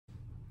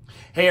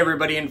Hey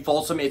everybody in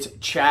Folsom, it's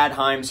Chad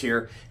Hyams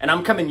here, and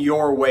I'm coming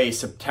your way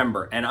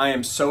September, and I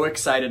am so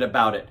excited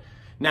about it.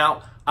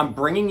 Now, I'm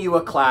bringing you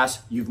a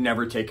class you've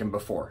never taken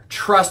before.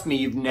 Trust me,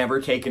 you've never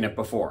taken it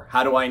before.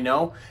 How do I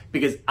know?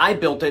 Because I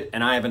built it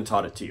and I haven't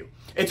taught it to you.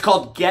 It's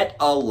called Get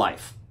a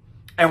Life.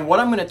 And what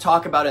I'm going to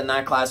talk about in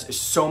that class is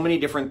so many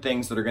different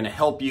things that are going to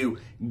help you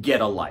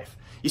get a life.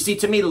 You see,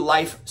 to me,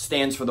 life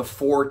stands for the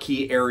 4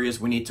 key areas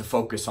we need to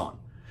focus on.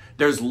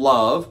 There's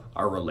love,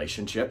 our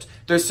relationships,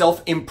 there's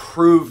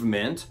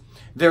self-improvement,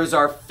 there's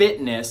our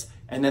fitness,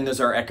 and then there's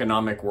our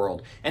economic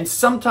world. And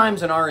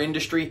sometimes in our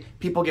industry,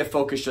 people get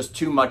focused just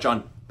too much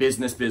on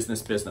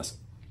business.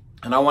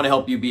 And I want to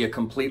help you be a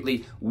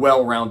completely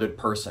well-rounded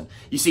person.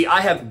 You see,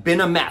 I have been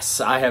a mess.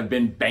 I have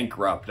been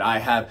bankrupt. I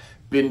have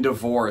been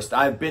divorced.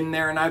 I've been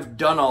there and I've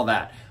done all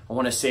that. I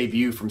want to save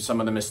you from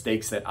some of the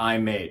mistakes that I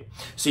made.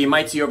 So you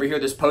might see over here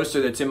this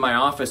poster that's in my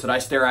office that I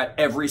stare at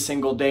every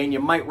single day, and you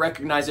might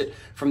recognize it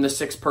from the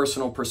 6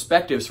 personal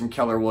perspectives from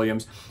Keller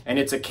Williams, and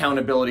it's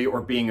accountability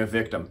or being a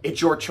victim.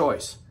 It's your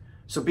choice.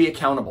 So be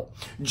accountable.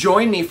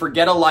 Join me for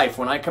Get a Life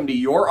when I come to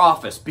your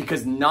office,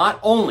 because not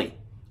only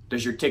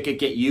does your ticket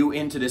get you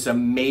into this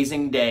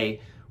amazing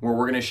day where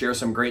we're going to share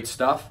some great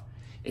stuff,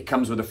 it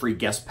comes with a free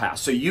guest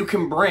pass. So you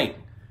can bring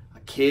a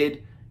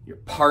kid, your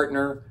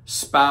partner,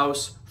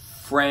 spouse,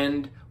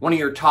 friend, one of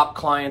your top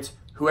clients,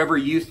 whoever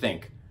you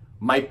think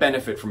might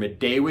benefit from a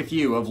day with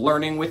you of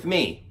learning with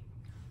me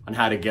on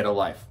how to get a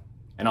life.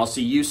 And I'll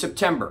see you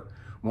September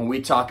when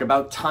we talk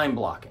about time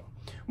blocking,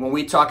 when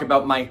we talk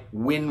about my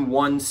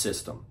win-one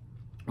system,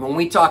 when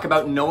we talk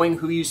about knowing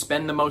who you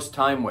spend the most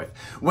time with,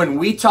 when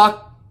we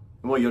talk,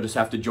 well, you'll just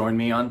have to join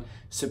me on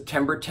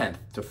September 10th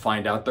to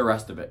find out the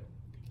rest of it.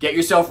 Get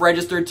yourself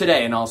registered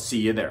today and I'll see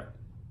you there.